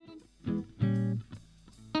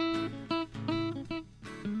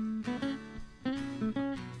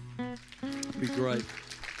be great.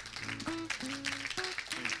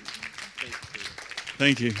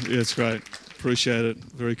 Thank you. Yeah, it's great. Appreciate it.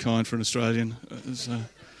 Very kind for an Australian.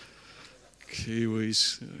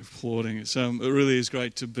 Kiwis applauding. It really is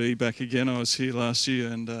great to be back again. I was here last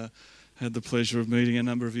year and had the pleasure of meeting a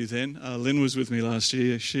number of you then. Lynn was with me last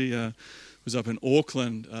year. She was up in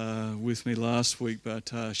Auckland with me last week,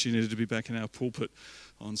 but she needed to be back in our pulpit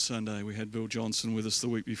on Sunday. We had Bill Johnson with us the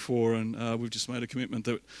week before, and we've just made a commitment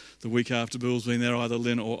that the week after Bill's been there, either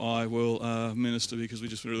Lynn or I will minister, because we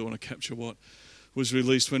just really want to capture what was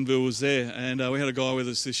released when Bill was there. And we had a guy with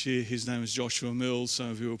us this year. His name is Joshua Mills.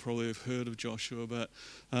 Some of you will probably have heard of Joshua, but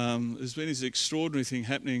there's been this extraordinary thing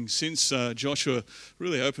happening since Joshua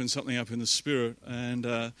really opened something up in the Spirit.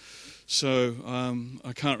 And so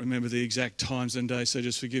I can't remember the exact times and days, so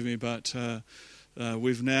just forgive me, but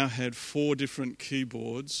we've now had 4 different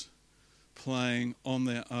keyboards playing on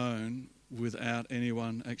their own without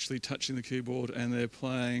anyone actually touching the keyboard, and they're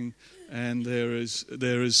playing, and there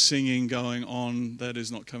is singing going on that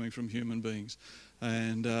is not coming from human beings.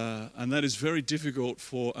 And that is very difficult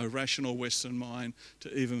for a rational Western mind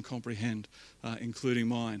to even comprehend, including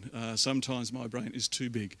mine. Sometimes my brain is too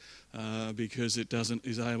big because it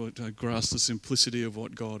is able to grasp the simplicity of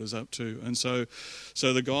what God is up to. And so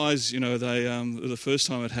the guys, they the first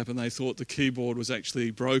time it happened, they thought the keyboard was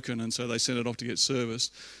actually broken, and so they sent it off to get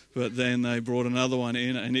serviced. But then they brought another one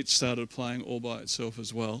in, and it started playing all by itself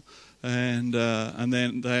as well. And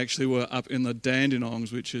then they actually were up in the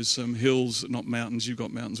Dandenongs, which is some hills, not mountains. You've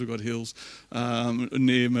got mountains, we've got hills,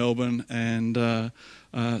 near Melbourne, and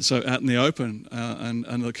so out in the open,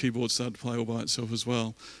 and the keyboard started to play all by itself as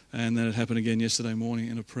well. And then it happened again yesterday morning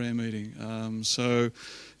in a prayer meeting.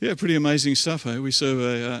 Yeah, pretty amazing stuff, eh? We serve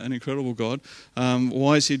an incredible God.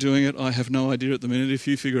 Why is he doing it? I have no idea at the minute. If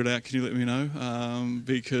you figure it out, can you let me know?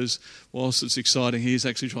 Because whilst it's exciting, he is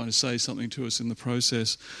actually trying to say something to us in the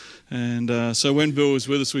process. And so when Bill was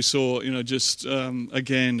with us, we saw, just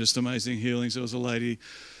amazing healings. There was a lady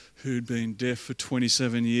who'd been deaf for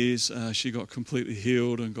 27 years. She got completely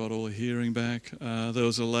healed and got all her hearing back. There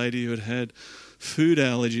was a lady who had had food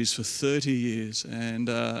allergies for 30 years, and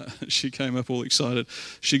she came up all excited.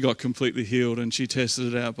 She got completely healed, and she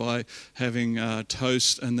tested it out by having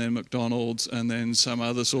toast and then McDonald's and then some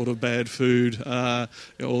other sort of bad food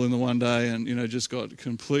all in the one day, and just got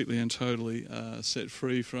completely and totally set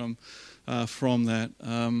free from that.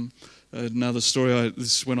 Another story,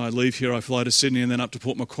 this is when I leave here, I fly to Sydney and then up to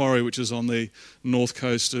Port Macquarie, which is on the north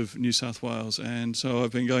coast of New South Wales. And so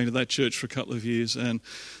I've been going to that church for a couple of years, and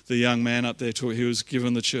the young man up there, he was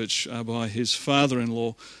given the church by his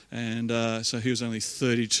father-in-law, and so he was only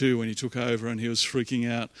 32 when he took over, and he was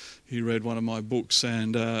freaking out. He read one of my books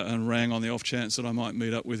and rang on the off chance that I might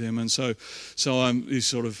meet up with him. And so he's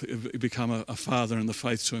sort of become a father in the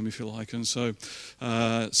faith to him, if you like. And so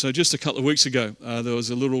just a couple of weeks ago, there was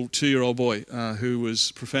a little 2-year-old boy who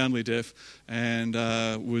was profoundly deaf and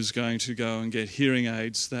was going to go and get hearing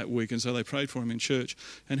aids that week. And so they prayed for him in church,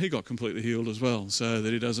 and he got completely healed as well, so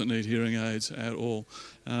that he doesn't need hearing aids at all,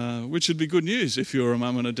 which would be good news if you're a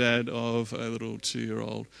mum and a dad of a little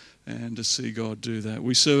 2-year-old. And to see God do that.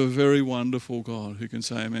 We serve a very wonderful God who can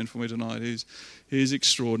say amen for me tonight. He's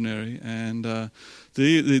extraordinary. And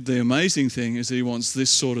the amazing thing is he wants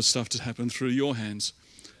this sort of stuff to happen through your hands.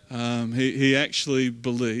 He actually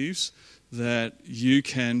believes that you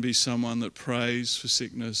can be someone that prays for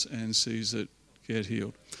sickness and sees it get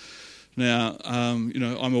healed. Now,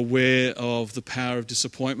 I'm aware of the power of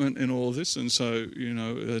disappointment in all of this, and so,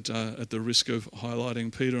 at the risk of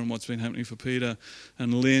highlighting Peter and what's been happening for Peter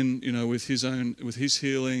and Lynn, with his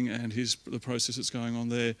healing and the process that's going on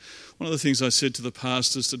there, one of the things I said to the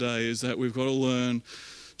pastors today is that we've got to learn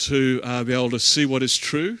to be able to see what is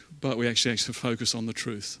true, but we actually focus on the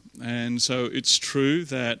truth. And so it's true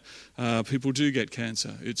that people do get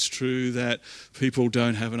cancer. It's true that people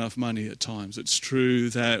don't have enough money at times. It's true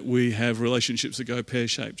that we have relationships that go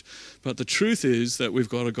pear-shaped. But the truth is that we've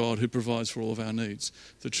got a God who provides for all of our needs.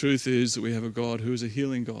 The truth is that we have a God who is a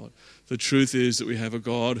healing God. The truth is that we have a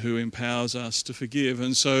God who empowers us to forgive.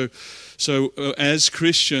 And so as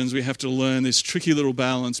Christians, we have to learn this tricky little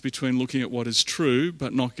balance between looking at what is true,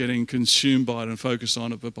 but not getting consumed by it and focus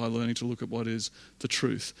on it, but by learning to look at what is the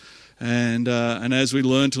truth. And as we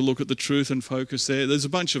learn to look at the truth and focus there's a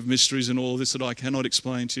bunch of mysteries in all of this that I cannot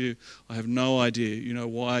explain to you. I have no idea,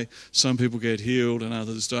 why some people get healed and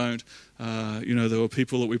others don't. There were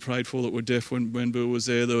people that we prayed for that were deaf when Bill was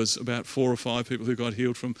there. There was about 4 or 5 people who got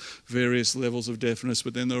healed from various levels of deafness,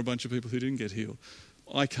 but then there were a bunch of people who didn't get healed.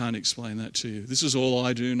 I can't explain that to you. This is all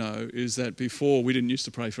I do know, is that before we didn't used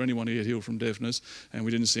to pray for anyone to get healed from deafness, and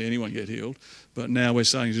we didn't see anyone get healed. But now we're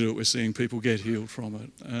starting to do it. We're seeing people get healed from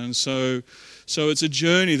it. And so it's a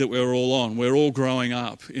journey that we're all on. We're all growing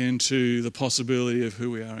up into the possibility of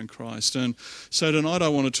who we are in Christ. And so tonight I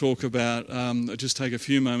want to talk about, just take a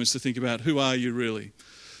few moments to think about, who are you really?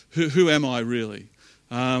 Who am I really?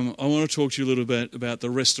 I want to talk to you a little bit about the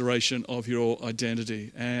restoration of your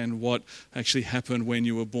identity and what actually happened when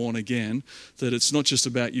you were born again, that it's not just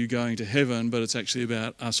about you going to heaven, but it's actually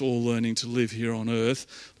about us all learning to live here on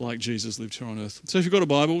earth like Jesus lived here on earth. So if you've got a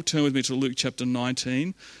Bible, turn with me to Luke chapter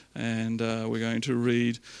 19, and we're going to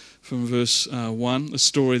read from verse 1, a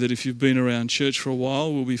story that if you've been around church for a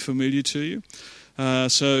while will be familiar to you.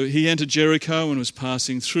 So he entered Jericho and was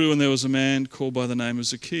passing through, and there was a man called by the name of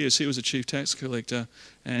Zacchaeus. He was a chief tax collector,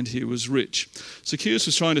 and he was rich. Zacchaeus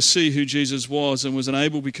was trying to see who Jesus was and was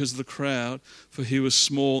unable because of the crowd, for he was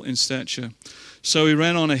small in stature. So he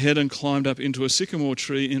ran on ahead and climbed up into a sycamore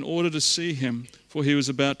tree in order to see him, for he was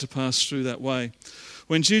about to pass through that way.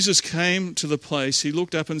 When Jesus came to the place, he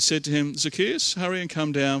looked up and said to him, "Zacchaeus, hurry and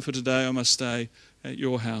come down, for today I must stay at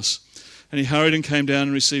your house." And he hurried and came down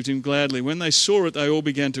and received him gladly. When they saw it, they all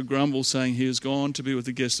began to grumble, saying, "He has gone to be with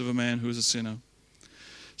the guest of a man who is a sinner."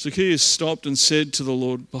 Zacchaeus stopped and said to the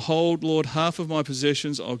Lord, "Behold, Lord, half of my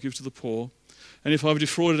possessions I'll give to the poor, and if I've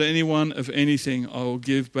defrauded anyone of anything, I will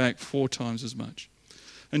give back 4 times as much."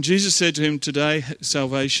 And Jesus said to him, "Today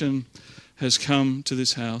salvation has come to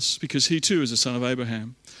this house, because he too is a son of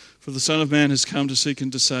Abraham. For the Son of Man has come to seek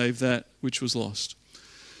and to save that which was lost."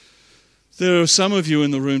 There are some of you in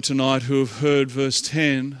the room tonight who have heard verse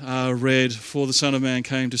 10 read, "For the Son of Man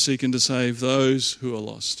came to seek and to save those who are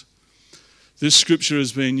lost." This scripture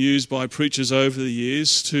has been used by preachers over the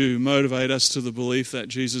years to motivate us to the belief that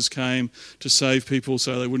Jesus came to save people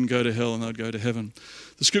so they wouldn't go to hell and they'd go to heaven.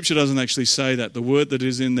 The scripture doesn't actually say that. The word that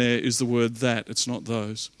is in there is the word "that." It's not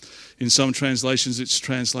 "those." In some translations it's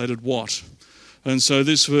translated "what." And so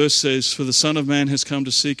this verse says, "For the Son of Man has come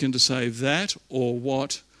to seek and to save that," or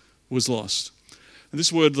what was lost. And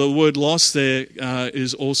this word, the word "lost" there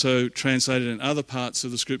is also translated in other parts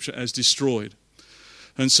of the scripture as "destroyed."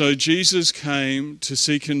 And so Jesus came to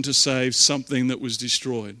seek and to save something that was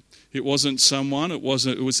destroyed. It wasn't someone,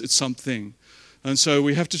 it's something. And so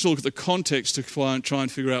we have to look at the context to try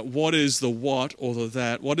and figure out what is the what or the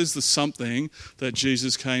that. What is the something that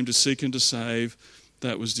Jesus came to seek and to save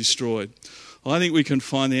that was destroyed? I think we can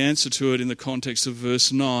find the answer to it in the context of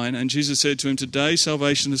verse 9. And Jesus said to him, "Today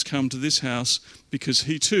salvation has come to this house, because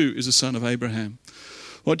he too is a son of Abraham."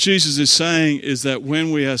 What Jesus is saying is that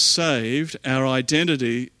when we are saved, our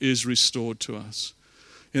identity is restored to us.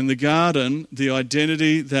 In the garden, the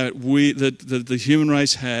identity that the human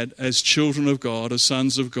race had as children of God, as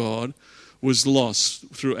sons of God, was lost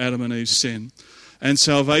through Adam and Eve's sin. And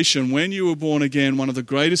salvation, when you were born again, one of the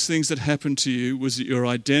greatest things that happened to you was that your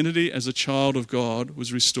identity as a child of God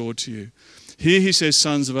was restored to you. Here he says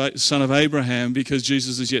son of Abraham, because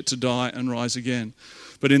Jesus is yet to die and rise again.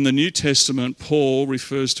 But in the New Testament, Paul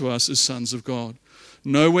refers to us as sons of God.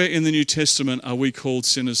 Nowhere in the New Testament are we called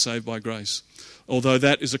sinners saved by grace, although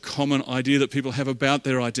that is a common idea that people have about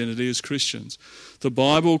their identity as Christians. The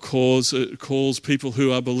Bible calls people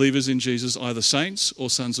who are believers in Jesus either saints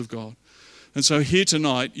or sons of God. And so here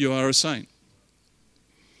tonight, you are a saint.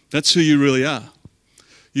 That's who you really are.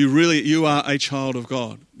 You are a child of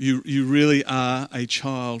God. You really are a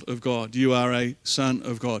child of God. You are a son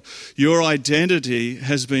of God. Your identity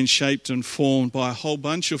has been shaped and formed by a whole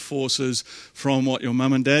bunch of forces, from what your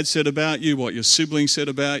mum and dad said about you, what your siblings said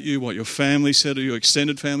about you, what your family said, or your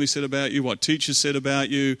extended family said about you, what teachers said about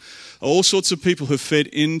you. All sorts of people have fed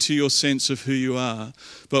into your sense of who you are.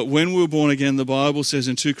 But when we were born again, the Bible says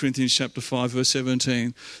in 2 Corinthians chapter 5, verse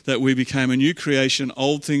 17, that we became a new creation,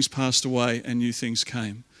 old things passed away and new things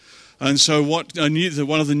came. And so one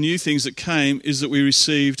of the new things that came is that we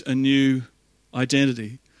received a new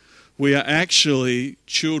identity. We are actually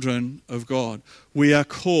children of God. We are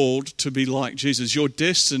called to be like Jesus. Your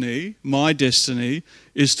destiny, my destiny,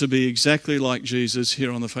 is to be exactly like Jesus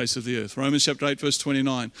here on the face of the earth. Romans chapter 8, verse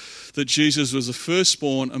 29, that Jesus was the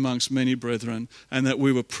firstborn amongst many brethren, and that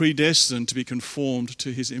we were predestined to be conformed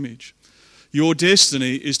to his image. Your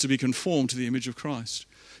destiny is to be conformed to the image of Christ.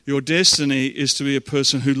 Your destiny is to be a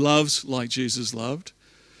person who loves like Jesus loved,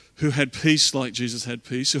 who had peace like Jesus had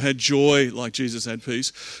peace, who had joy like Jesus had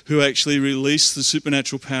peace, who actually released the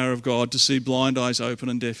supernatural power of God to see blind eyes open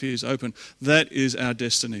and deaf ears open. That is our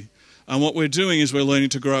destiny. And what we're doing is we're learning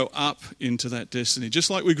to grow up into that destiny. Just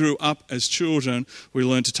like we grew up as children, we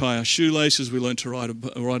learned to tie our shoelaces, we learned to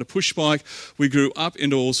ride a push bike, we grew up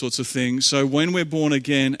into all sorts of things. So when we're born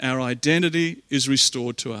again, our identity is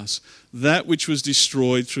restored to us. That which was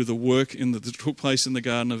destroyed through the work that took place in the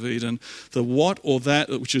Garden of Eden, the what or that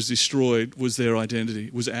which was destroyed was their identity,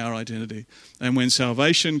 was our identity. And when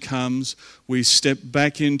salvation comes, we step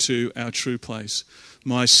back into our true place.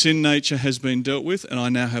 My sin nature has been dealt with, and I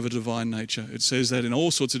now have a divine nature. It says that in all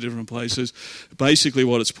sorts of different places. Basically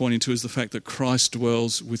what it's pointing to is the fact that Christ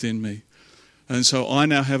dwells within me. And so I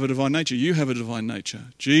now have a divine nature. You have a divine nature.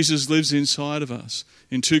 Jesus lives inside of us.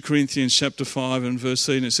 In 2 Corinthians chapter 5 and verse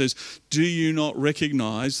 13 it says, do you not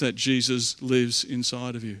recognize that Jesus lives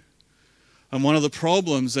inside of you? And one of the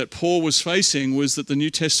problems that Paul was facing was that the New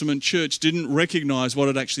Testament church didn't recognize what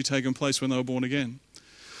had actually taken place when they were born again.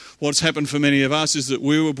 What's happened for many of us is that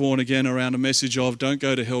we were born again around a message of don't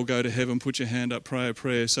go to hell, go to heaven, put your hand up, pray a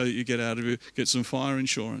prayer so that you get some fire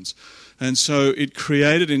insurance. And so it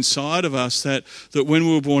created inside of us that when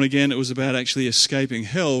we were born again, it was about actually escaping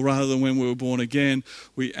hell rather than when we were born again,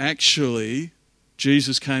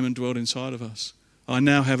 Jesus came and dwelt inside of us. I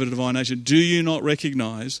now have a divine nature. Do you not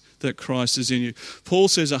recognize that Christ is in you? Paul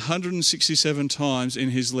says 167 times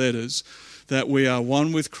in his letters that we are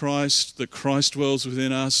one with Christ, that Christ dwells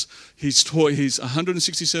within us. He's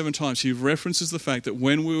 167 times, he references the fact that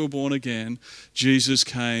when we were born again, Jesus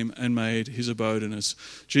came and made his abode in us.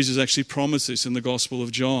 Jesus actually promised this in the Gospel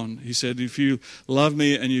of John. He said, if you love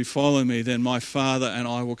me and you follow me, then my Father and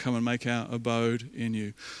I will come and make our abode in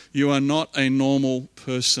you. You are not a normal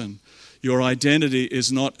person. Your identity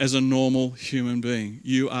is not as a normal human being.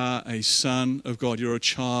 You are a son of God. You're a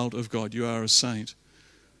child of God. You are a saint.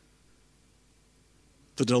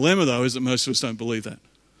 The dilemma, though, is that most of us don't believe that.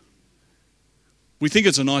 We think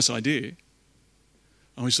it's a nice idea.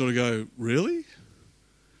 And we sort of go, really?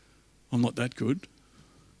 I'm not that good.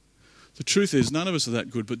 The truth is, none of us are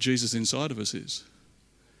that good, but Jesus inside of us is.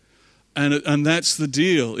 And that's the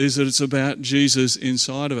deal, is that it's about Jesus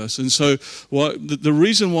inside of us. And so the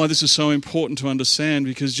reason why this is so important to understand,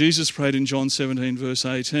 because Jesus prayed in John 17, verse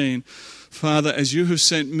 18, Father, as you have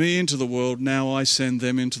sent me into the world, now I send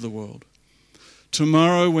them into the world.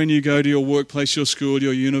 Tomorrow when you go to your workplace, your school,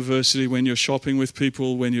 your university, when you're shopping with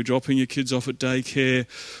people, when you're dropping your kids off at daycare,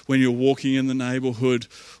 when you're walking in the neighbourhood,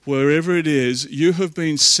 wherever it is, you have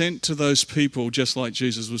been sent to those people just like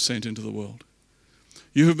Jesus was sent into the world.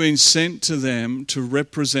 You have been sent to them to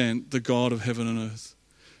represent the God of heaven and earth.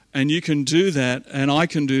 And you can do that, and I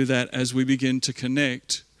can do that as we begin to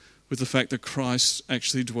connect with the fact that Christ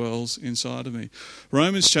actually dwells inside of me.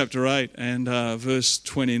 Romans chapter 8 and verse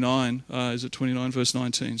 29, is it 29, verse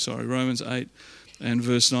 19? Sorry, Romans 8 and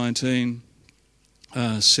verse 19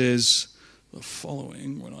 says the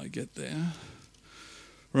following when I get there.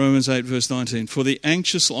 Romans 8 verse 19, for the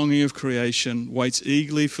anxious longing of creation waits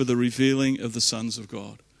eagerly for the revealing of the sons of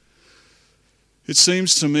God. It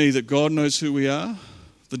seems to me that God knows who we are,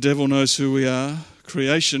 the devil knows who we are,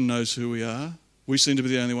 creation knows who we are. We seem to be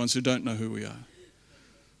the only ones who don't know who we are.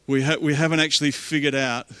 We haven't actually figured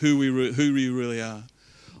out who we really are.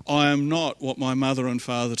 I am not what my mother and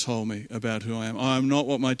father told me about who I am. I am not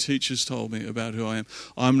what my teachers told me about who I am.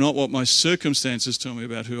 I am not what my circumstances tell me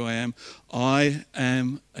about who I am. I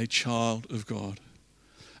am a child of God.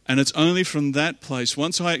 And it's only from that place,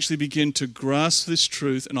 once I actually begin to grasp this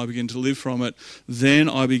truth and I begin to live from it, then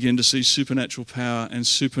I begin to see supernatural power and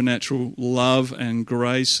supernatural love and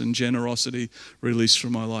grace and generosity released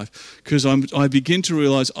from my life. Because I begin to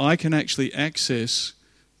realize I can actually access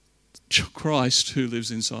Christ who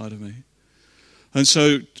lives inside of me. And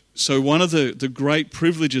so one of the great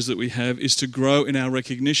privileges that we have is to grow in our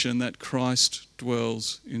recognition that Christ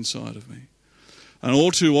dwells inside of me. And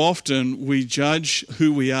all too often, we judge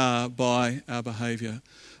who we are by our behaviour.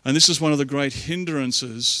 And this is one of the great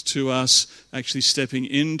hindrances to us actually stepping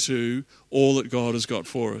into all that God has got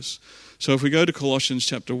for us. So if we go to Colossians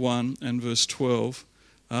chapter 1 and verse 12,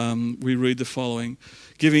 we read the following,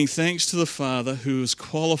 giving thanks to the Father who has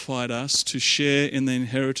qualified us to share in the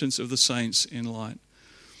inheritance of the saints in light.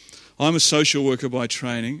 I'm a social worker by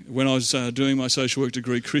training. When I was doing my social work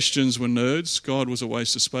degree, Christians were nerds. God was a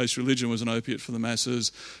waste of space. Religion was an opiate for the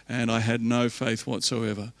masses, and I had no faith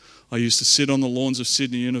whatsoever. I used to sit on the lawns of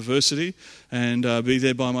Sydney University and be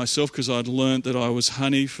there by myself because I'd learnt that I was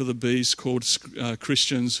honey for the bees called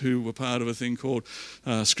Christians who were part of a thing called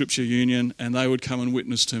Scripture Union, and they would come and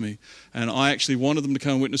witness to me. And I actually wanted them to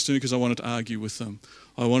come and witness to me because I wanted to argue with them.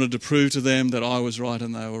 I wanted to prove to them that I was right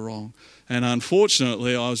and they were wrong. And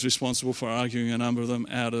unfortunately, I was responsible for arguing a number of them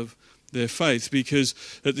out of their faith, because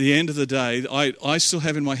at the end of the day, I still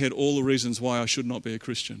have in my head all the reasons why I should not be a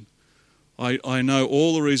Christian. I know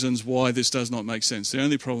all the reasons why this does not make sense. The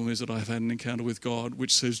only problem is that I have had an encounter with God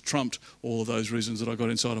which has trumped all of those reasons that I got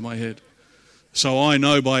inside of my head. So I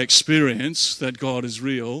know by experience that God is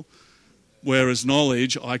real, whereas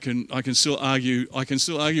knowledge, I can still argue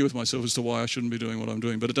with myself as to why I shouldn't be doing what I'm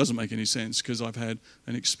doing, but it doesn't make any sense because I've had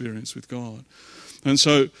an experience with God. And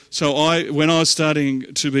so when I was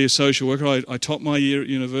starting to be a social worker, I topped my year at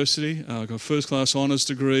university. I got a first-class honours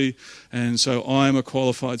degree, and so I am a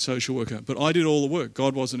qualified social worker. But I did all the work.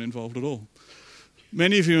 God wasn't involved at all.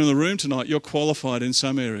 Many of you in the room tonight, you're qualified in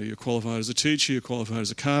some area. You're qualified as a teacher, you're qualified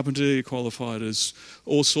as a carpenter, you're qualified as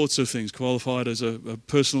all sorts of things, qualified as a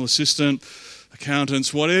personal assistant,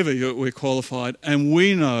 accountants, whatever, we're qualified. And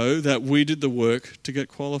we know that we did the work to get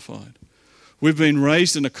qualified. We've been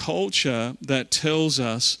raised in a culture that tells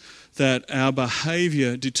us that our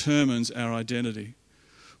behaviour determines our identity.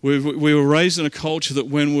 We were raised in a culture that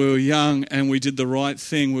when we were young and we did the right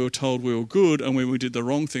thing, we were told we were good, and when we did the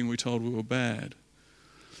wrong thing, we were told we were bad.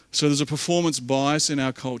 So there's a performance bias in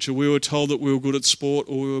our culture. We were told that we were good at sport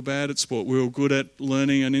or we were bad at sport. We were good at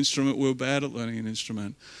learning an instrument, we were bad at learning an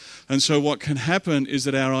instrument. And so what can happen is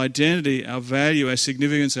that our identity, our value, our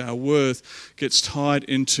significance, our worth gets tied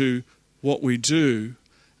into what we do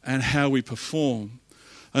and how we perform.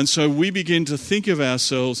 And so we begin to think of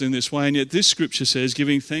ourselves in this way, and yet this scripture says,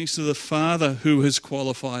 giving thanks to the Father who has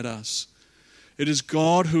qualified us. It is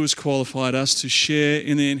God who has qualified us to share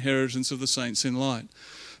in the inheritance of the saints in light.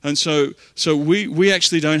 And so we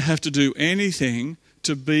actually don't have to do anything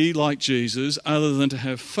to be like Jesus other than to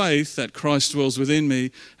have faith that Christ dwells within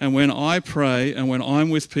me. And when I pray and when I'm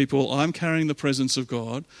with people, I'm carrying the presence of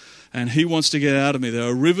God, and He wants to get out of me. There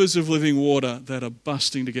are rivers of living water that are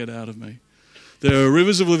busting to get out of me. There are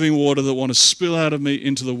rivers of living water that want to spill out of me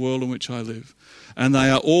into the world in which I live. And they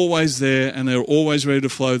are always there, and they're always ready to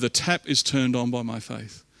flow. The tap is turned on by my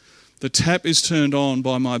faith. The tap is turned on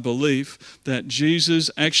by my belief that Jesus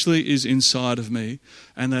actually is inside of me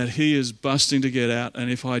and that He is busting to get out. And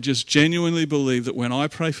if I just genuinely believe that when I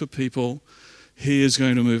pray for people, He is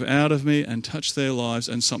going to move out of me and touch their lives,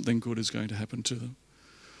 and something good is going to happen to them.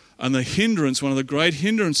 And the hindrance, one of the great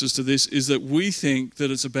hindrances to this, is that we think that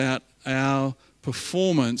it's about our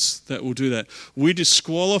performance that will do that. We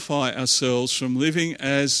disqualify ourselves from living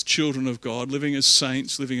as children of God, living as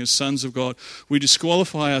saints, living as sons of God. We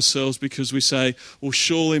disqualify ourselves because we say, well,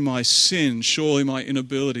 surely my sin, surely my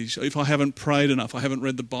inability, if I haven't prayed enough, I haven't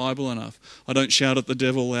read the Bible enough, I don't shout at the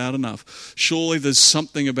devil loud enough, surely there's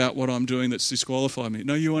something about what I'm doing that's disqualified me.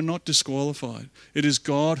 No, you are not disqualified. It is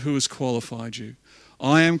God who has qualified you.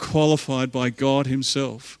 I am qualified by God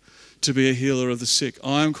Himself to be a healer of the sick.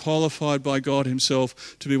 I am qualified by God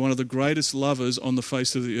Himself to be one of the greatest lovers on the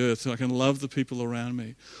face of the earth, so I can love the people around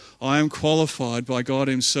me. I am qualified by God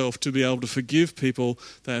Himself to be able to forgive people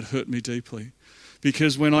that hurt me deeply.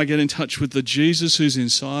 Because when I get in touch with the Jesus who's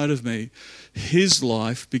inside of me, His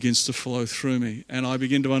life begins to flow through me, and I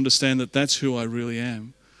begin to understand that that's who I really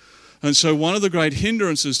am. And so one of the great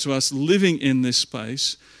hindrances to us living in this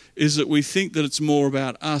space is that we think that it's more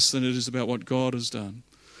about us than it is about what God has done.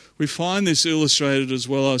 We find this illustrated as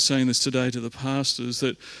well. I was saying this today to the pastors,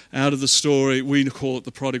 that out of the story, we call it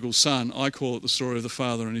the prodigal son. I call it the story of the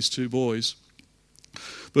father and his two boys.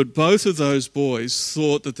 But both of those boys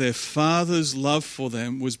thought that their father's love for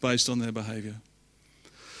them was based on their behaviour.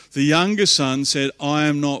 The younger son said, I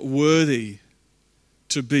am not worthy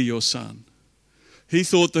to be your son. He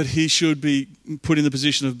thought that he should be put in the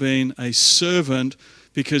position of being a servant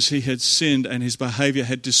because he had sinned and his behaviour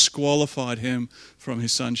had disqualified him from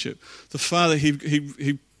his sonship. The father,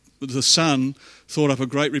 the son, thought up a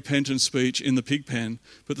great repentance speech in the pig pen,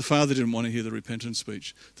 but the father didn't want to hear the repentance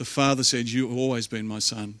speech. The father said, you've always been my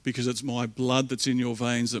son because it's my blood that's in your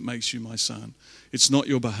veins that makes you my son. It's not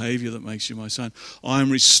your behaviour that makes you my son.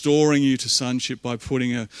 I'm restoring you to sonship by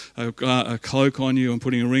putting a cloak on you and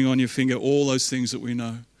putting a ring on your finger, all those things that we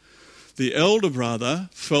know. The elder brother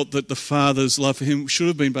felt that the father's love for him should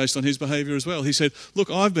have been based on his behaviour as well. He said,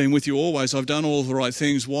 look, I've been with you always. I've done all the right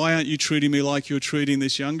things. Why aren't you treating me like you're treating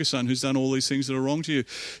this younger son who's done all these things that are wrong to you?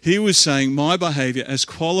 He was saying, my behaviour has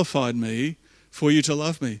qualified me for you to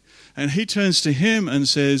love me. And he turns to him and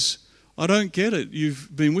says, I don't get it.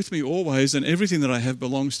 You've been with me always and everything that I have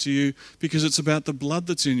belongs to you because it's about the blood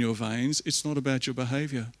that's in your veins. It's not about your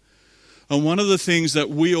behaviour. And one of the things that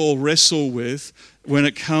we all wrestle with when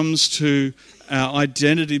it comes to our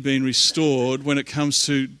identity being restored, when it comes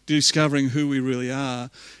to discovering who we really are,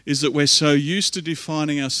 is that we're so used to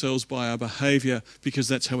defining ourselves by our behaviour because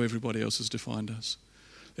that's how everybody else has defined us.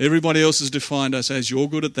 Everybody else has defined us as you're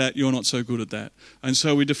good at that, you're not so good at that. And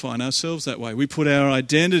so we define ourselves that way. We put our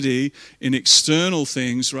identity in external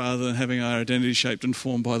things rather than having our identity shaped and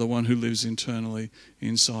formed by the one who lives internally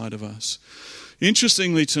inside of us.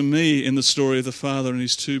 Interestingly to me, in the story of the father and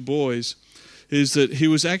his two boys, is that he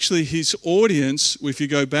was actually, his audience, if you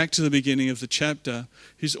go back to the beginning of the chapter,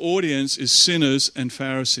 his audience is sinners and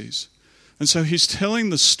Pharisees. And so he's telling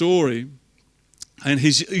the story, and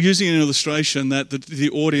he's using an illustration that the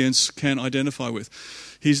audience can identify with.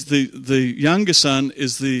 The younger son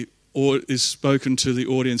is spoken to the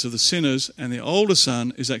audience of the sinners, and the older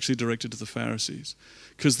son is actually directed to the Pharisees.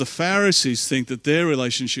 Because the Pharisees think that their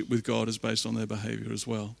relationship with God is based on their behavior as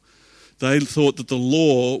well. They thought that the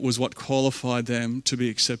law was what qualified them to be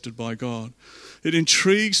accepted by God. It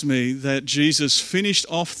intrigues me that Jesus finished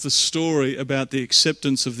off the story about the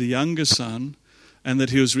acceptance of the younger son and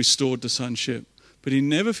that he was restored to sonship. But he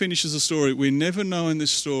never finishes the story. We never know in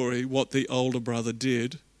this story what the older brother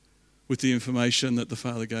did with the information that the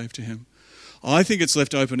father gave to him. I think it's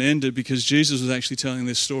left open-ended because Jesus was actually telling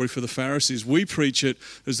this story for the Pharisees. We preach it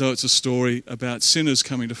as though it's a story about sinners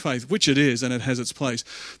coming to faith, which it is, and it has its place.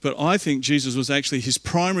 But I think Jesus was actually, his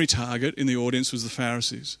primary target in the audience was the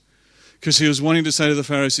Pharisees. Because he was wanting to say to the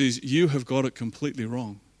Pharisees, you have got it completely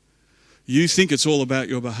wrong. You think it's all about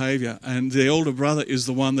your behaviour, and the older brother is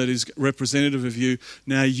the one that is representative of you.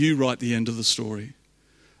 Now you write the end of the story.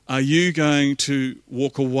 Are you going to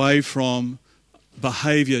walk away from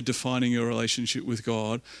behaviour defining your relationship with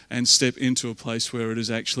God and step into a place where it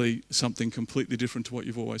is actually something completely different to what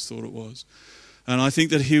you've always thought it was? And I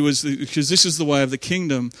think that because this is the way of the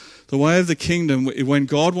kingdom. The way of the kingdom, when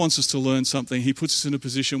God wants us to learn something, he puts us in a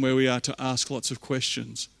position where we are to ask lots of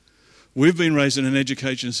questions. We've been raised in an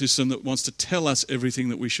education system that wants to tell us everything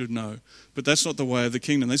that we should know. But that's not the way of the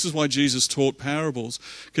kingdom. This is why Jesus taught parables,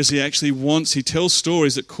 because he tells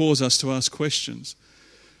stories that cause us to ask questions.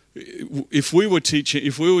 If we were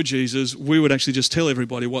Jesus, we would actually just tell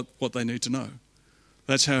everybody what they need to know.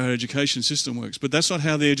 That's how our education system works. But that's not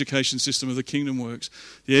how the education system of the kingdom works.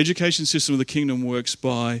 The education system of the kingdom works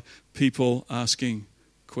by people asking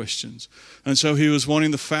questions. And so he was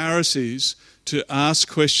wanting the Pharisees to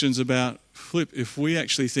ask questions about, if we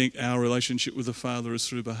actually think our relationship with the Father is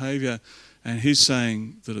through behaviour, and he's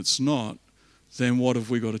saying that it's not, then what have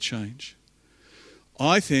we got to change?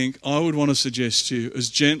 I think I would want to suggest to you, as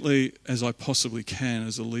gently as I possibly can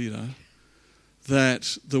as a leader,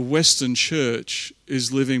 that the Western church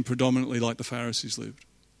is living predominantly like the Pharisees lived.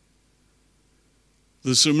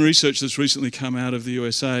 There's some research that's recently come out of the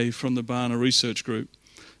USA from the Barna Research Group,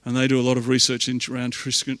 and they do a lot of research around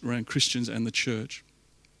Christians and the church.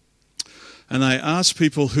 And they ask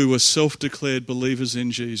people who were self-declared believers in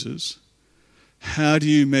Jesus, how do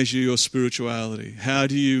you measure your spirituality? How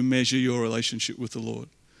do you measure your relationship with the Lord?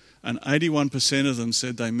 And 81% of them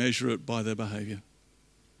said they measure it by their behaviour.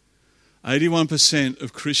 81%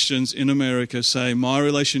 of Christians in America say my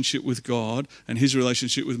relationship with God and his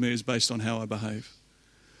relationship with me is based on how I behave.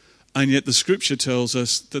 And yet the scripture tells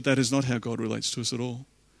us that that is not how God relates to us at all.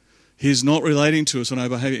 He is not relating to us on our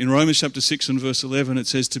behaviour. In Romans chapter 6 and verse 11 it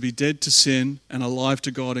says to be dead to sin and alive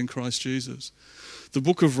to God in Christ Jesus. The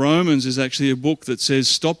book of Romans is actually a book that says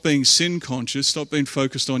stop being sin conscious, stop being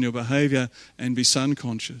focused on your behaviour and be son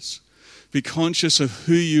conscious. Be conscious of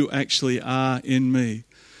who you actually are in me.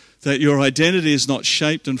 That your identity is not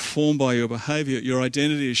shaped and formed by your behaviour. Your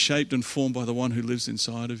identity is shaped and formed by the one who lives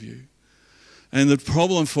inside of you. And the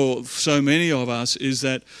problem for so many of us is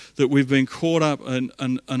that we've been caught up, and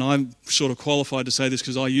I'm sort of qualified to say this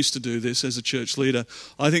because I used to do this as a church leader.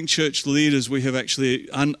 I think church leaders, we have actually,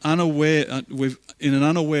 in an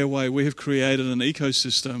unaware way, we have created an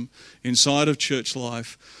ecosystem inside of church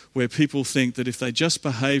life where people think that if they just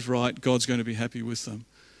behave right, God's going to be happy with them.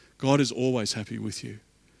 God is always happy with you.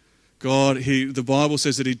 The Bible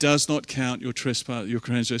says that he does not count your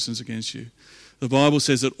transgressions against you. The Bible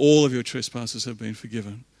says that all of your trespasses have been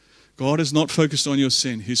forgiven. God is not focused on your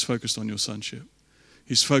sin. He's focused on your sonship.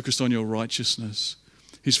 He's focused on your righteousness.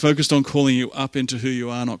 He's focused on calling you up into who you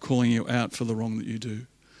are, not calling you out for the wrong that you do.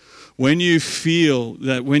 When you feel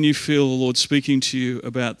the Lord speaking to you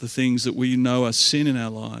about the things that we know are sin in our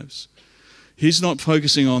lives, he's not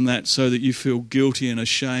focusing on that so that you feel guilty and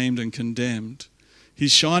ashamed and condemned.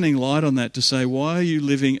 He's shining light on that to say, why are you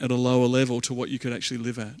living at a lower level to what you could actually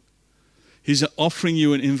live at? He's offering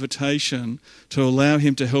you an invitation to allow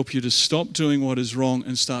him to help you to stop doing what is wrong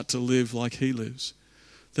and start to live like he lives.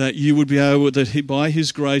 That you would be able, by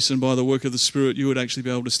his grace and by the work of the Spirit, you would actually be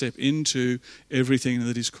able to step into everything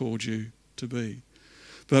that he's called you to be.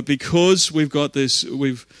 But because we've got this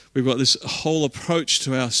whole approach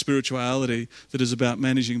to our spirituality that is about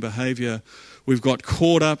managing behaviour, we've got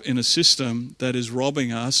caught up in a system that is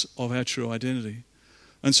robbing us of our true identity.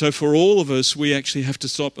 And so for all of us, we actually have to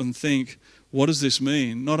stop and think, what does this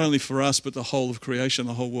mean? Not only for us, but the whole of creation,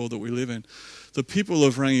 the whole world that we live in. The people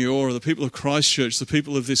of Rangiora, the people of Christchurch, the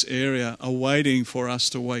people of this area are waiting for us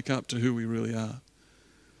to wake up to who we really are.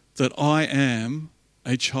 That I am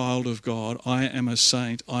a child of God. I am a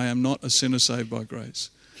saint. I am not a sinner saved by grace.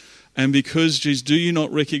 And because, Jesus, do you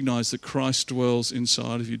not recognize that Christ dwells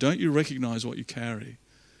inside of you? Don't you recognize what you carry?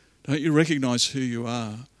 Don't you recognize who you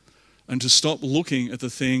are? And to stop looking at the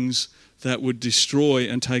things that would destroy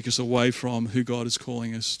and take us away from who God is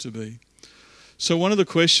calling us to be. So one of the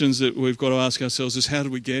questions that we've got to ask ourselves is, how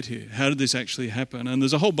did we get here? How did this actually happen? And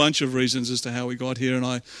there's a whole bunch of reasons as to how we got here, and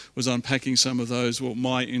I was unpacking some of those, well,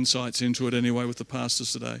 my insights into it anyway with the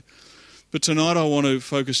pastors today. But tonight I want to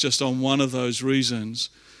focus just on one of those reasons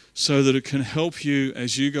so that it can help you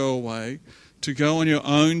as you go away to go on your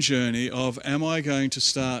own journey of, am I going to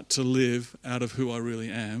start to live out of who I really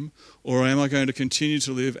am, or am I going to continue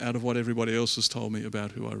to live out of what everybody else has told me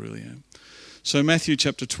about who I really am? So Matthew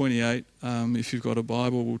chapter 28, if you've got a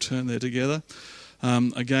Bible, we'll turn there together.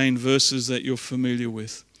 Again, verses that you're familiar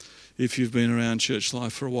with if you've been around church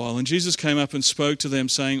life for a while. And Jesus came up and spoke to them,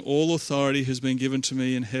 saying, all authority has been given to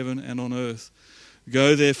me in heaven and on earth.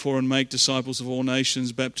 Go therefore and make disciples of all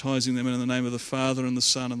nations, baptizing them in the name of the Father and the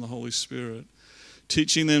Son and the Holy Spirit,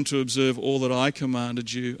 teaching them to observe all that I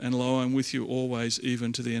commanded you, and lo, I am with you always,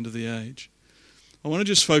 even to the end of the age. I want to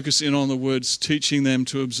just focus in on the words, teaching them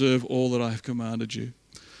to observe all that I have commanded you.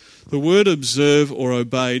 The word observe or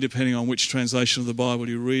obey, depending on which translation of the Bible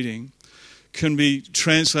you're reading, can be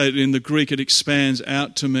translated in the Greek. It expands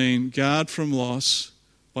out to mean guard from loss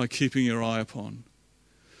by keeping your eye upon.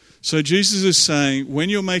 So Jesus is saying, when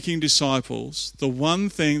you're making disciples, the one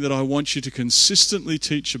thing that I want you to consistently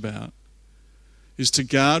teach about is to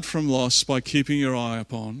guard from loss by keeping your eye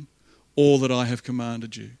upon all that I have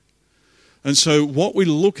commanded you. And so what we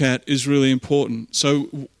look at is really important. So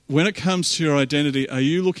when it comes to your identity, are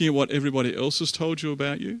you looking at what everybody else has told you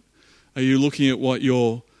about you? Are you looking at what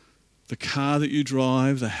the car that you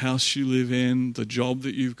drive, the house you live in, the job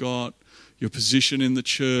that you've got, your position in the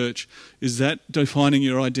church? Is that defining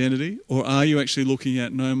your identity? Or are you actually looking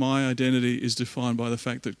at, no, my identity is defined by the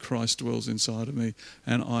fact that Christ dwells inside of me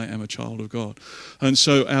and I am a child of God? And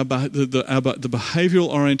so the behavioural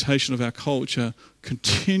orientation of our culture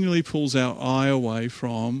continually pulls our eye away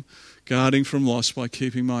from guarding from loss by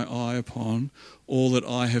keeping my eye upon all that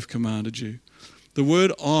I have commanded you. The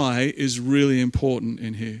word I is really important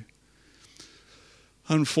in here.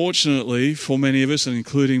 Unfortunately, for many of us, and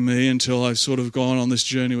including me, until I've sort of gone on this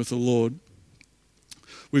journey with the Lord,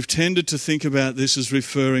 we've tended to think about this as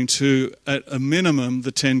referring to, at a minimum,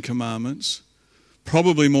 the 10 Commandments,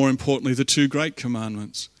 probably more importantly, the 2 Great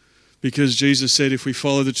Commandments, because Jesus said if we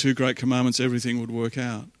follow the 2 Great Commandments, everything would work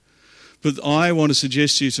out. But I want to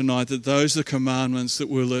suggest to you tonight that those are the commandments that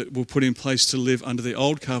were put in place to live under the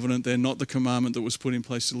Old Covenant. They're not the commandment that was put in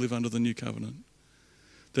place to live under the New Covenant.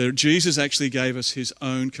 Jesus actually gave us his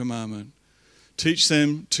own commandment. Teach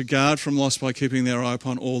them to guard from loss by keeping their eye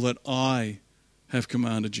upon all that I have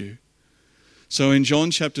commanded you. So in John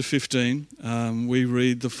chapter 15, we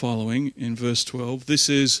read the following in verse 12. This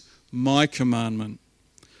is my commandment,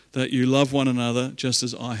 that you love one another just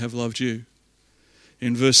as I have loved you.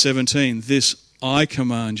 In verse 17, this I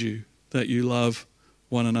command you, that you love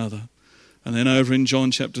one another. And then over in John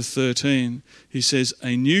chapter 13, he says,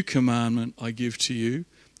 a new commandment I give to you,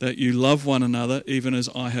 that you love one another even as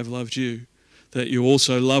I have loved you, that you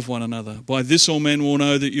also love one another. By this all men will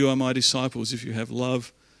know that you are my disciples, if you have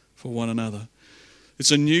love for one another. It's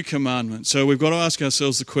a new commandment. So we've got to ask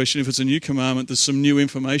ourselves the question, if it's a new commandment, there's some new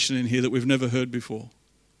information in here that we've never heard before.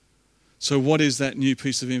 So what is that new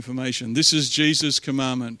piece of information? This is Jesus'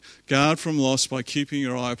 commandment. Guard from loss by keeping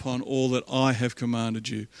your eye upon all that I have commanded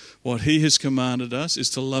you. What he has commanded us is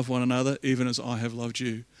to love one another even as I have loved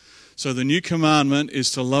you. So the new commandment is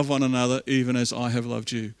to love one another even as I have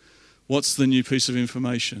loved you. What's the new piece of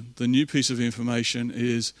information? The new piece of information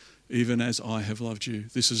is even as I have loved you.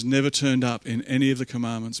 This has never turned up in any of the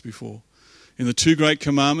commandments before. In the 2 Great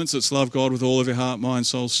Commandments, it's love God with all of your heart, mind,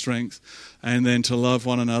 soul, strength, and then to love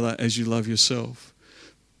one another as you love yourself.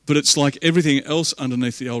 But it's like everything else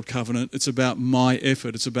underneath the Old Covenant. It's about my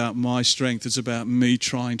effort. It's about my strength. It's about me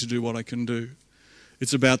trying to do what I can do.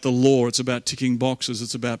 It's about the law. It's about ticking boxes.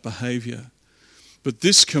 It's about behaviour. But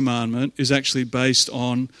this commandment is actually based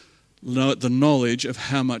on the knowledge of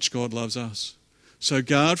how much God loves us. So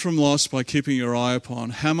guard from loss by keeping your eye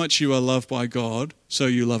upon how much you are loved by God, so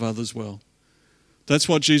you love others well. That's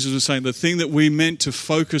what Jesus was saying. The thing that we meant to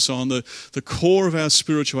focus on, the core of our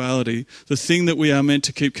spirituality, the thing that we are meant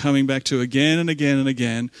to keep coming back to again and again and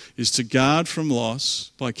again, is to guard from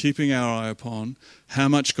loss by keeping our eye upon how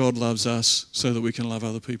much God loves us so that we can love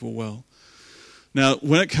other people well. Now,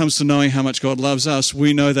 when it comes to knowing how much God loves us,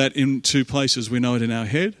 we know that in two places. We know it in our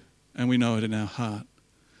head and we know it in our heart.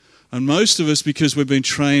 And most of us, because we've been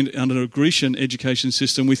trained under a Grecian education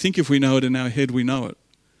system, we think if we know it in our head, we know it.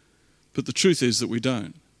 But the truth is that we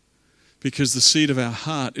don't, because the seat of our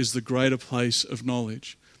heart is the greater place of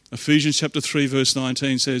knowledge. Ephesians chapter 3 verse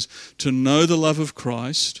 19 says, to know the love of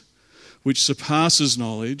Christ, which surpasses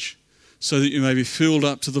knowledge, so that you may be filled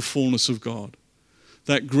up to the fullness of God.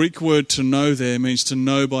 That Greek word to know there means to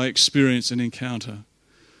know by experience and encounter.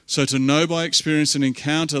 So to know by experience and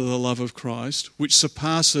encounter the love of Christ, which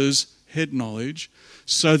surpasses head knowledge,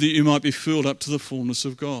 so that you might be filled up to the fullness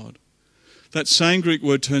of God. That same Greek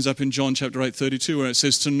word turns up in John chapter 8:32, where it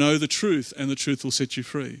says to know the truth, and the truth will set you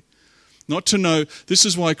free. Not to know. This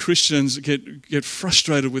is why Christians get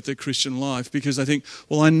frustrated with their Christian life, because they think,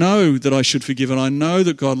 well, I know that I should forgive and I know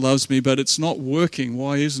that God loves me, but it's not working.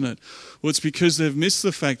 Why isn't it? Well, it's because they've missed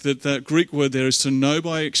the fact that that Greek word there is to know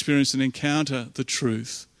by experience and encounter the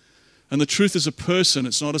truth. And the truth is a person,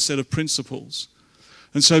 it's not a set of principles.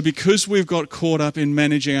 And so because we've got caught up in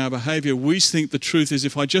managing our behaviour, we think the truth is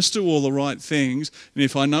if I just do all the right things, and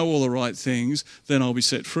if I know all the right things, then I'll be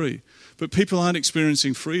set free. But people aren't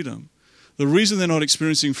experiencing freedom. The reason they're not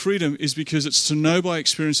experiencing freedom is because it's to know by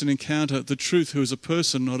experience and encounter the truth, who is a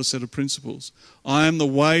person, not a set of principles. I am the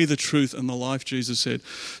way, the truth, and the life, Jesus said.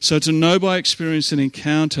 So to know by experience and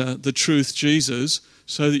encounter the truth, Jesus,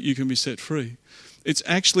 so that you can be set free. It's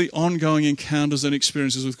actually ongoing encounters and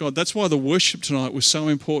experiences with God. That's why the worship tonight was so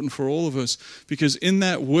important for all of us, because in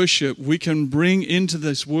that worship, we can bring into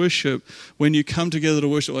this worship, when you come together to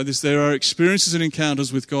worship like this, there are experiences and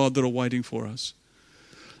encounters with God that are waiting for us.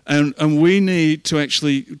 And we need to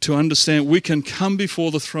actually to understand we can come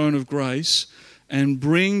before the throne of grace and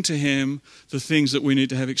bring to Him the things that we need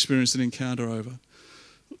to have experience and encounter over.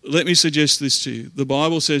 Let me suggest this to you. The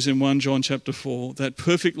Bible says in 1 John chapter 4 that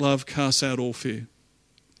perfect love casts out all fear.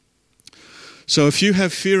 So if you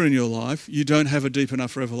have fear in your life, you don't have a deep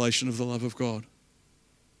enough revelation of the love of God.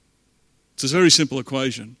 It's a very simple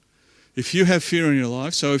equation. If you have fear in your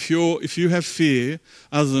life, so if you have fear,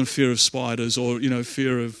 other than fear of spiders or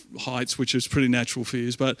fear of heights, which is pretty natural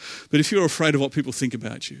fears, but if you're afraid of what people think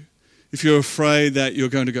about you, if you're afraid that you're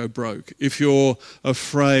going to go broke, if you're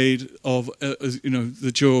afraid of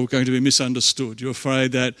that you're going to be misunderstood, you're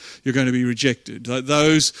afraid that you're going to be rejected,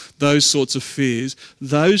 those sorts of fears,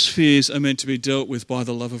 those fears are meant to be dealt with by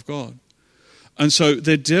the love of God. And so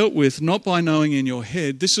they're dealt with not by knowing in your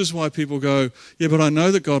head. This is why people go, yeah, but I know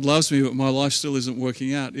that God loves me, but my life still isn't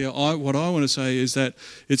working out. Yeah, what I want to say is that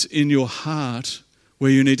it's in your heart where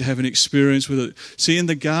you need to have an experience with it. See, in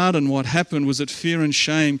the garden, what happened was that fear and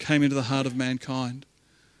shame came into the heart of mankind.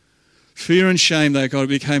 Fear and shame, they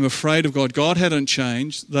became afraid of God. God hadn't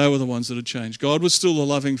changed. They were the ones that had changed. God was still the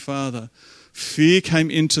loving Father. Fear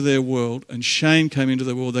came into their world and shame came into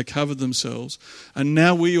their world. They covered themselves. And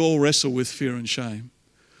now we all wrestle with fear and shame.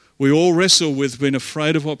 We all wrestle with being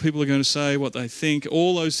afraid of what people are going to say, what they think,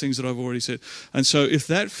 all those things that I've already said. And so if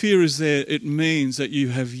that fear is there, it means that you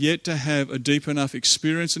have yet to have a deep enough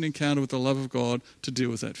experience and encounter with the love of God to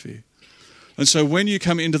deal with that fear. And so when you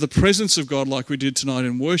come into the presence of God like we did tonight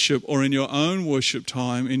in worship, or in your own worship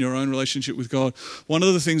time, in your own relationship with God, one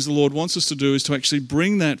of the things the Lord wants us to do is to actually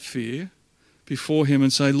bring that fear before Him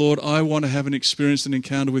and say, Lord, I want to have an experience and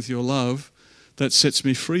encounter with your love that sets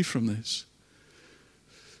me free from this.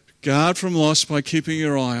 Guard from loss by keeping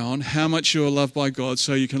your eye on how much you are loved by God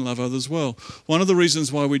so you can love others well. One of the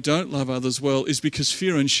reasons why we don't love others well is because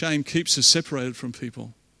fear and shame keeps us separated from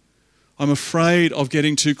people. I'm afraid of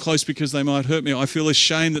getting too close because they might hurt me. I feel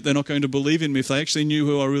ashamed that they're not going to believe in me. If they actually knew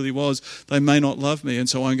who I really was, they may not love me. And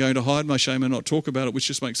so I'm going to hide my shame and not talk about it, which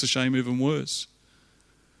just makes the shame even worse.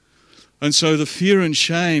 And so the fear and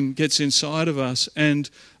shame gets inside of us, and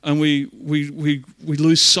we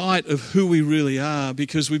lose sight of who we really are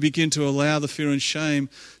because we begin to allow the fear and shame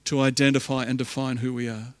to identify and define who we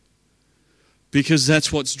are. Because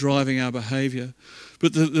that's what's driving our behaviour.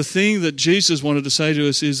 But the thing that Jesus wanted to say to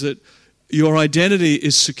us is that your identity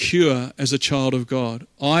is secure as a child of God.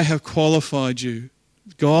 I have qualified you.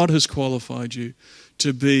 God has qualified you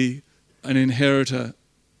to be an inheritor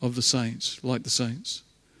of the saints, like the saints.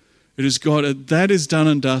 It is God. That is done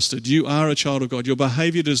and dusted. You are a child of God. Your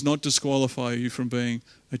behaviour does not disqualify you from being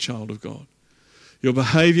a child of God. Your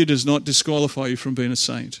behaviour does not disqualify you from being a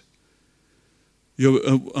saint.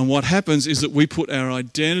 And what happens is that we put our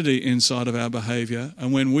identity inside of our behaviour,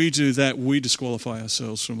 and when we do that, we disqualify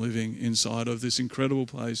ourselves from living inside of this incredible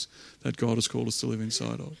place that God has called us to live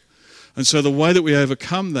inside of. And so the way that we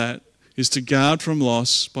overcome that is to guard from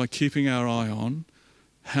loss by keeping our eye on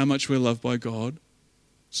how much we're loved by God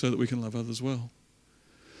so that we can love others well.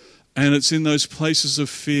 And it's in those places of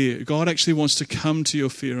fear. God actually wants to come to your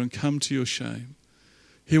fear and come to your shame.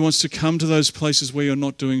 He wants to come to those places where you're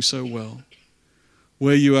not doing so well,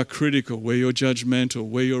 where you are critical, where you're judgmental,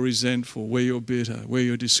 where you're resentful, where you're bitter, where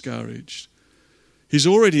you're discouraged. He's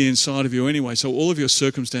already inside of you anyway, so all of your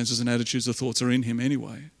circumstances and attitudes and thoughts are in him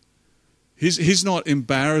anyway. He's not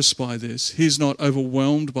embarrassed by this. He's not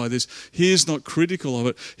overwhelmed by this. He is not critical of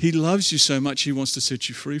it. He loves you so much he wants to set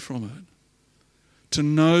you free from it. To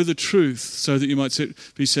know the truth so that you might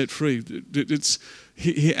be set free.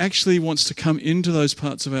 He actually wants to come into those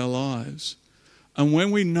parts of our lives. And when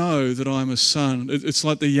we know that I'm a son, it's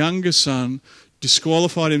like the younger son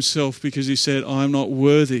disqualified himself because he said, I'm not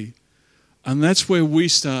worthy. And that's where we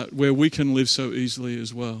start, where we can live so easily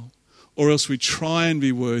as well. Or else we try and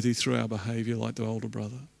be worthy through our behaviour like the older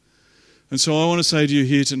brother. And so I want to say to you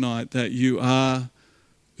here tonight that you are,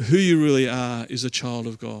 who you really are is a child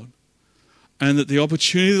of God. And that the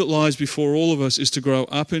opportunity that lies before all of us is to grow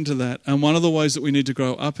up into that. And one of the ways that we need to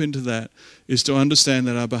grow up into that is to understand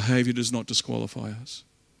that our behaviour does not disqualify us.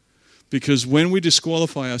 Because when we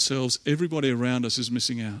disqualify ourselves, everybody around us is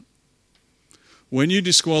missing out. When you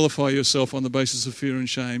disqualify yourself on the basis of fear and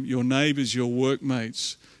shame, your neighbours, your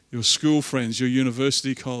workmates, your school friends, your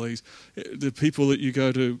university colleagues, the people that you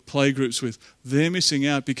go to playgroups with, they're missing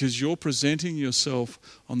out because you're presenting yourself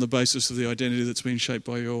on the basis of the identity that's been shaped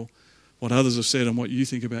by what others have said and what you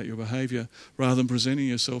think about your behaviour, rather than presenting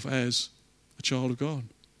yourself as a child of God.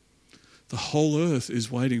 The whole earth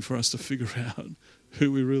is waiting for us to figure out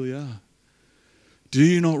who we really are. Do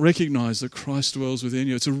you not recognise that Christ dwells within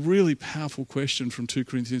you? It's a really powerful question from 2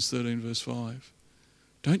 Corinthians 13 verse 5.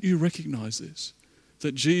 Don't you recognise this?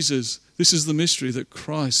 That Jesus, this is the mystery, that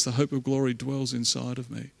Christ, the hope of glory, dwells inside of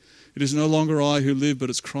me. It is no longer I who live, but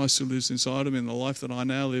it's Christ who lives inside of me. In the life that I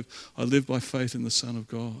now live, I live by faith in the Son of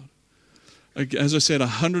God. As I said,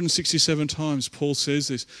 167 times Paul says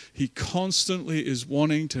this. He constantly is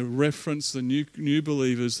wanting to reference the new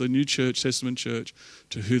believers, the new church, Testament church,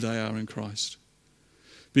 to who they are in Christ.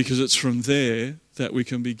 Because it's from there that we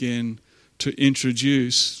can begin to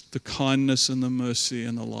introduce the kindness and the mercy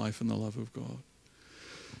and the life and the love of God.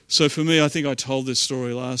 So for me, I think I told this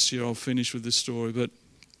story last year. I'll finish with this story. But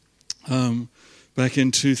back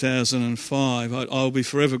in 2005, I'll be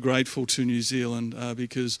forever grateful to New Zealand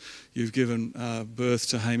because you've given birth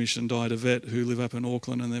to Hamish and Di DeVette, who live up in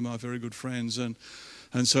Auckland, and they're my very good friends. And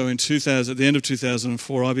so at the end of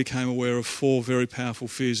 2004, I became aware of 4 very powerful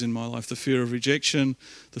fears in my life. The fear of rejection,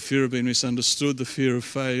 the fear of being misunderstood, the fear of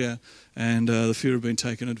failure, and the fear of being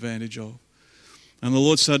taken advantage of. And the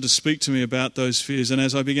Lord started to speak to me about those fears. And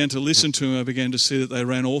as I began to listen to Him, I began to see that they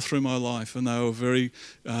ran all through my life, and they were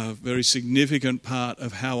a very significant part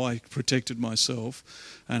of how I protected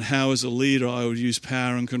myself, and how as a leader I would use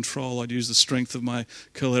power and control. I'd use the strength of my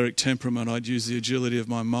choleric temperament. I'd use the agility of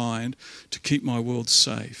my mind to keep my world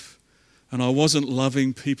safe. And I wasn't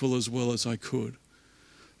loving people as well as I could.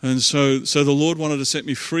 And so the Lord wanted to set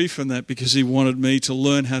me free from that, because He wanted me to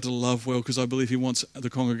learn how to love well, because I believe He wants the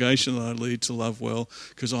congregation that I lead to love well,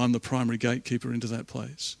 because I'm the primary gatekeeper into that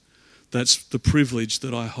place. That's the privilege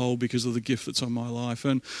that I hold because of the gift that's on my life.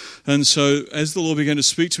 And so as the Lord began to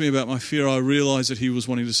speak to me about my fear, I realised that He was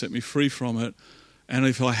wanting to set me free from it. And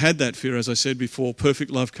if I had that fear, as I said before,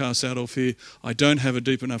 perfect love casts out all fear. I don't have a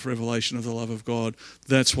deep enough revelation of the love of God.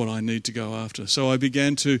 That's what I need to go after. So I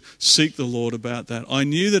began to seek the Lord about that. I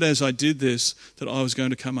knew that as I did this, that I was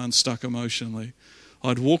going to come unstuck emotionally.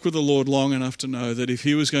 I'd walk with the Lord long enough to know that if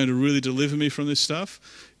He was going to really deliver me from this stuff,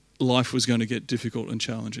 life was going to get difficult and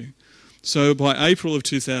challenging. So by April of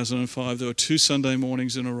 2005, there were 2 Sunday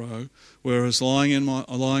mornings in a row where I was lying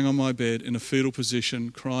on my bed in a fetal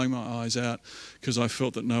position, crying my eyes out because I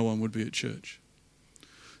felt that no one would be at church.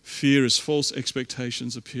 Fear is false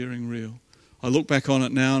expectations appearing real. I look back on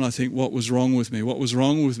it now and I think, what was wrong with me? What was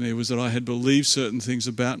wrong with me was that I had believed certain things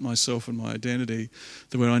about myself and my identity,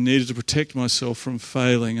 that where I needed to protect myself from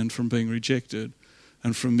failing and from being rejected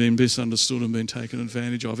and from being misunderstood and being taken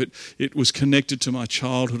advantage of. It was connected to my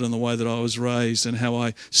childhood and the way that I was raised and how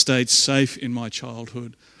I stayed safe in my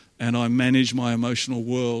childhood, and I managed my emotional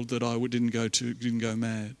world that I didn't go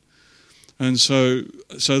mad. And so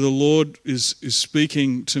the Lord is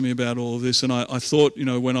speaking to me about all of this. And I thought,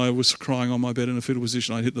 when I was crying on my bed in a fetal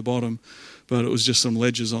position, I'd hit the bottom, but it was just some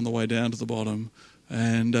ledges on the way down to the bottom.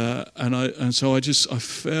 And so I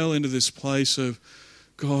fell into this place of,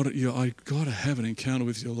 God, I got to have an encounter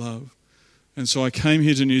with your love. And so I came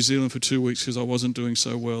here to New Zealand for 2 weeks because I wasn't doing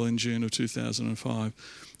so well in June of 2005.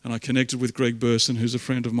 And I connected with Greg Burson, who's a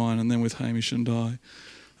friend of mine, and then with Hamish and Di.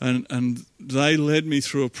 And they led me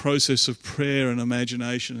through a process of prayer and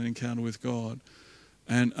imagination and encounter with God.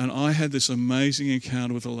 And I had this amazing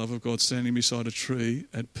encounter with the love of God standing beside a tree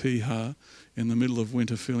at HcHugh in the middle of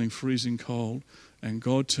winter, feeling freezing cold. And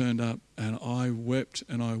God turned up, and I wept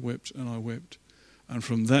and I wept and I wept. And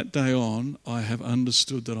from that day on, I have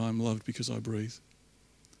understood that I'm loved because I breathe.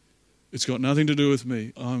 It's got nothing to do with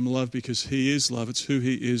me. I'm loved because He is love. It's who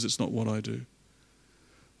He is. It's not what I do.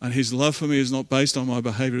 And His love for me is not based on my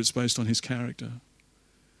behavior. It's based on His character.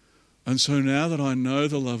 And so now that I know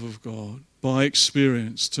the love of God by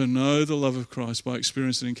experience, to know the love of Christ by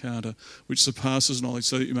experience and encounter, which surpasses knowledge,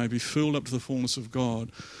 so that you may be filled up to the fullness of God,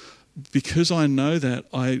 because I know that,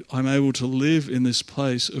 I'm able to live in this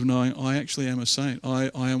place of knowing I actually am a saint. I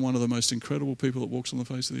am one of the most incredible people that walks on the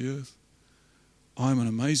face of the earth. I'm an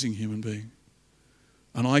amazing human being.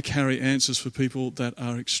 And I carry answers for people that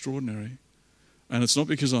are extraordinary. And it's not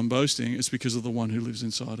because I'm boasting, it's because of the one who lives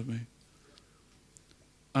inside of me.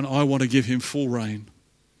 And I want to give Him full reign.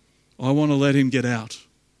 I want to let Him get out.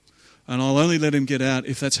 And I'll only let Him get out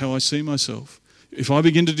if that's how I see myself. If I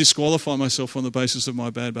begin to disqualify myself on the basis of my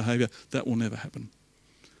bad behavior, that will never happen.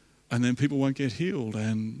 And then people won't get healed,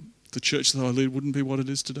 and the church that I lead wouldn't be what it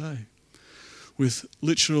is today. With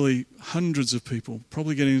literally hundreds of people,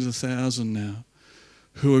 probably getting to 1,000 now,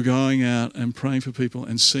 who are going out and praying for people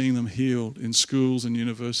and seeing them healed in schools and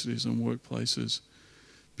universities and workplaces,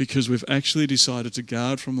 because we've actually decided to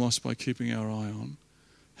guard from loss by keeping our eye on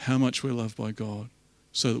how much we're loved by God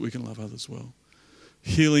so that we can love others well.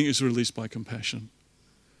 Healing is released by compassion.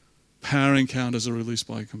 Power encounters are released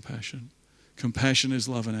by compassion. Compassion is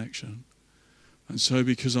love in action. And so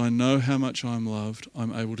because I know how much I'm loved,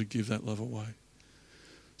 I'm able to give that love away.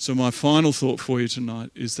 So my final thought for you tonight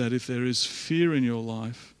is that if there is fear in your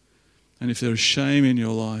life and if there is shame in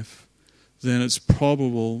your life, then it's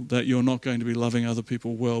probable that you're not going to be loving other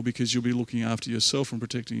people well, because you'll be looking after yourself and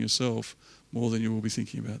protecting yourself more than you will be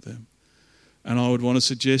thinking about them. And I would want to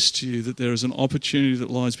suggest to you that there is an opportunity that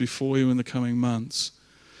lies before you in the coming months,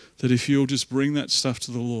 that if you'll just bring that stuff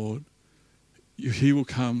to the Lord, He will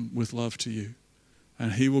come with love to you,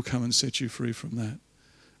 and He will come and set you free from that.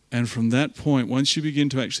 And from that point, once you begin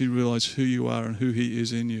to actually realize who you are and who He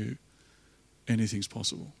is in you, anything's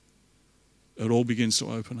possible. It all begins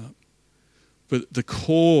to open up. But the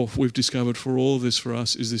core we've discovered for all of this for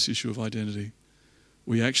us is this issue of identity.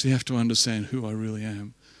 We actually have to understand who I really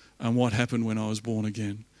am and what happened when I was born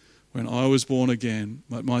again. When I was born again,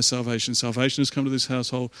 my salvation has come to this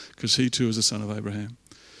household because he too is a son of Abraham.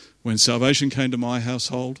 When salvation came to my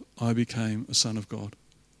household, I became a son of God.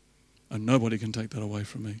 And nobody can take that away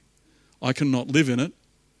from me. I cannot live in it,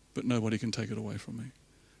 but nobody can take it away from me.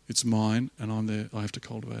 It's mine, and I'm there. I have to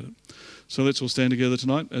cultivate it. So let's all stand together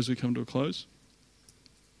tonight as we come to a close.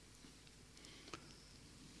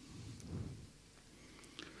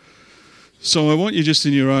 So I want you just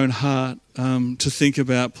in your own heart to think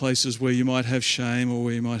about places where you might have shame or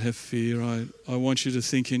where you might have fear. I want you to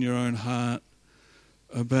think in your own heart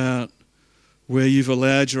about where you've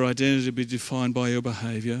allowed your identity to be defined by your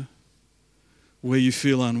behaviour, where you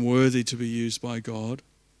feel unworthy to be used by God,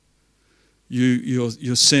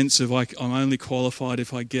 your sense of I'm only qualified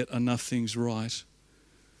if I get enough things right.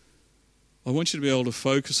 I want you to be able to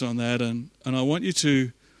focus on that, and I want you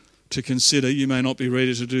to consider, you may not be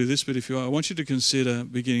ready to do this, but if you are, I want you to consider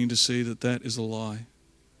beginning to see that that is a lie,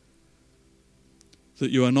 that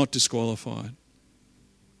you are not disqualified.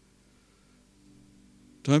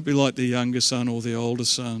 Don't be like the younger son or the older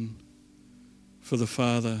son for the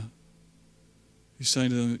father. He's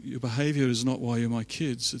saying to them, your behaviour is not why you're my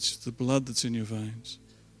kids, it's the blood that's in your veins.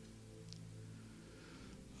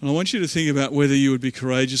 And I want you to think about whether you would be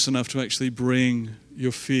courageous enough to actually bring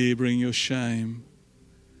your fear, bring your shame,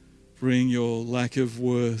 bring your lack of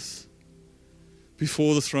worth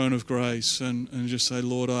before the throne of grace and just say,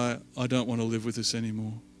 Lord, I don't want to live with this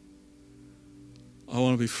anymore. I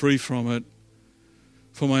want to be free from it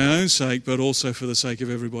for my own sake, but also for the sake of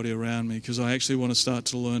everybody around me, because I actually want to start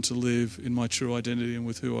to learn to live in my true identity and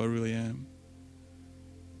with who I really am.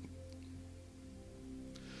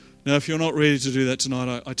 Now, if you're not ready to do that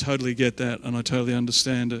tonight, I totally get that and I totally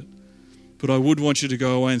understand it. But I would want you to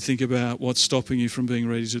go away and think about what's stopping you from being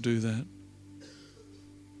ready to do that.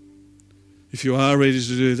 If you are ready to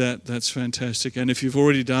do that, that's fantastic. And if you've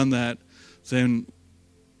already done that, then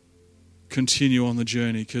continue on the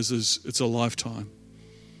journey, because it's a lifetime.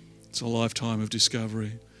 It's a lifetime of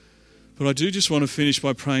discovery. But I do just want to finish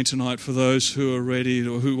by praying tonight for those who are ready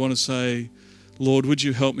or who want to say, Lord, would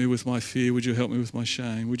you help me with my fear? Would you help me with my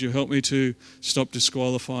shame? Would you help me to stop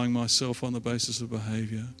disqualifying myself on the basis of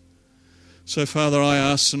behaviour? So, Father, I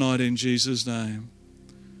ask tonight in Jesus' name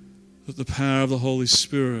that the power of the Holy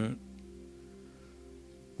Spirit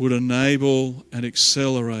would enable and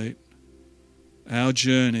accelerate our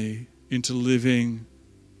journey into living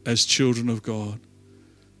as children of God,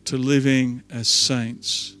 to living as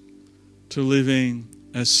saints, to living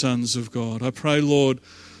as sons of God. I pray, Lord,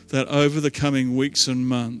 that over the coming weeks and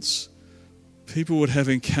months, people would have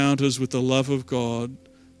encounters with the love of God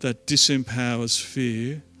that disempowers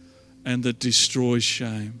fear and that destroys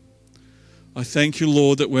shame. I thank you,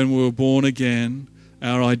 Lord, that when we were born again,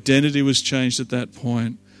 our identity was changed at that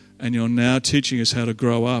point, and you're now teaching us how to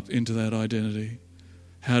grow up into that identity,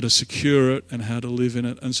 how to secure it and how to live in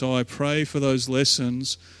it. And so I pray for those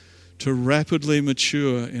lessons to rapidly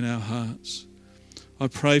mature in our hearts. I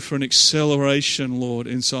pray for an acceleration, Lord,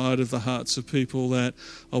 inside of the hearts of people that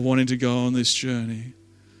are wanting to go on this journey.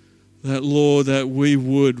 That, Lord, that we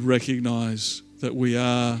would recognize that we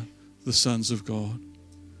are the sons of God,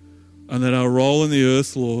 and that our role in the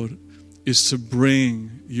earth, Lord, is to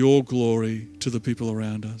bring your glory to the people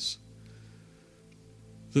around us.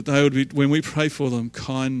 That they would be, when we pray for them,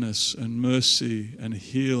 kindness and mercy and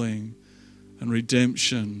healing and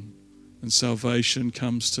redemption and salvation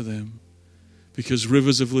comes to them, because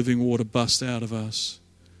rivers of living water bust out of us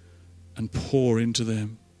and pour into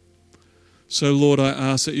them. So, Lord, I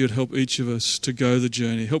ask that you'd help each of us to go the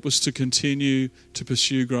journey. Help us to continue to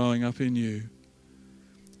pursue growing up in you.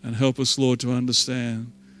 And help us, Lord, to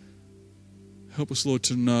understand. Help us, Lord,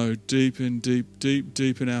 to know deep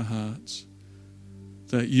in our hearts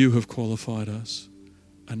that you have qualified us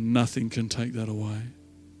and nothing can take that away.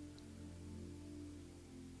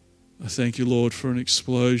 I thank you, Lord, for an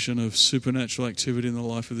explosion of supernatural activity in the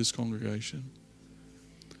life of this congregation.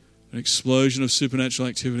 An explosion of supernatural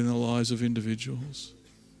activity in the lives of individuals.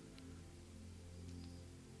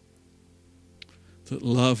 That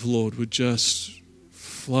love, Lord, would just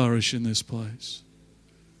flourish in this place,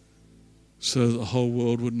 so that the whole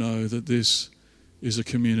world would know that this is a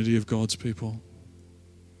community of God's people.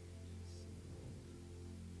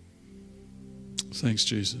 Thanks,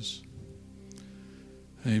 Jesus.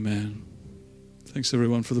 Amen. Thanks,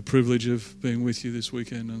 everyone, for the privilege of being with you this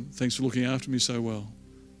weekend, and thanks for looking after me so well.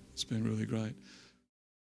 It's been really great.